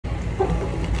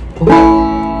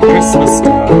Christmas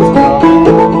time's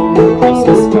coming,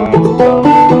 Christmas time's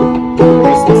coming,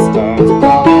 Christmas time's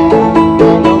coming,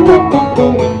 I know I'm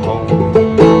going home.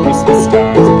 Christmas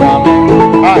time's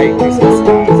coming, hi, Christmas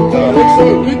time's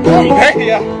coming. Hey,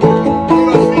 yeah.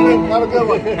 Have a good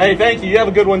one. Hey, thank you, you have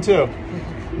a good one too.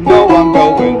 No, I'm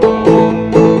going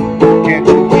home. Can't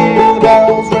you hear the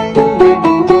bells ringing,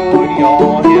 ringing, joy,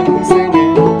 y'all hear them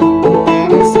singing,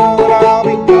 and it's so that I'll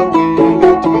be going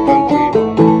back to my country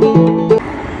home.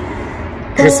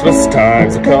 Christmas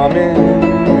times are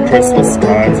coming, Christmas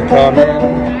times are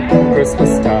coming,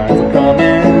 Christmas times are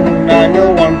coming, I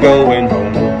know I'm going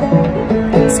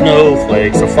home.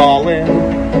 Snowflakes are falling,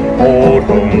 old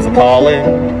homes are calling,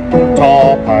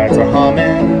 tall pines are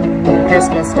humming,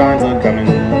 Christmas times are coming.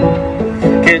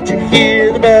 Can't you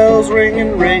hear the bells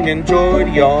ringing, ringing, joy to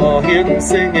y'all hear them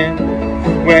singing,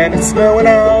 when it's snowing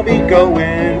I'll be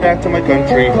going back to my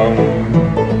country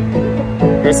home.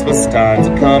 Christmas times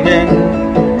are coming,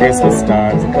 Christmas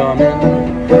times are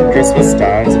coming, Christmas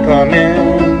times are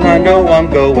coming, I know I'm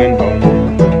going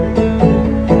home.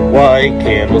 White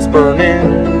candles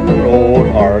burning, old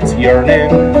hearts yearning,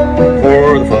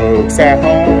 for the folks at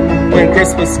home, when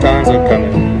Christmas times are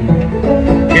coming.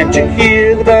 Can't you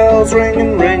hear the bells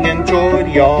ringing, ringing, joy to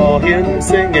y'all hear them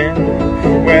singing,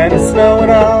 when it's snowing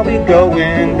I'll be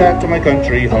going back to my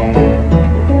country home.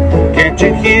 Can't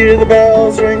you hear the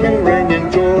bells ringing, ringing,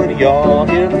 joy to y'all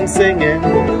hear them singing,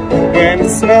 when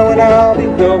it's snowing I'll be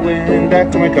going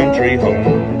back to my country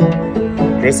home.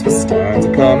 Christmas times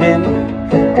are coming,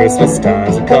 Christmas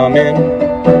times are coming,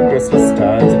 Christmas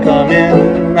times are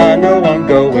coming, I know I'm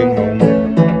going home.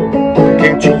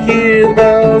 Can't you hear the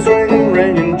bells ringing,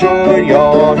 ringing, joy,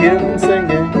 y'all hear them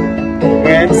singing,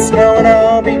 when it's snowing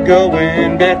I'll be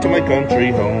going back to my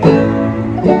country home.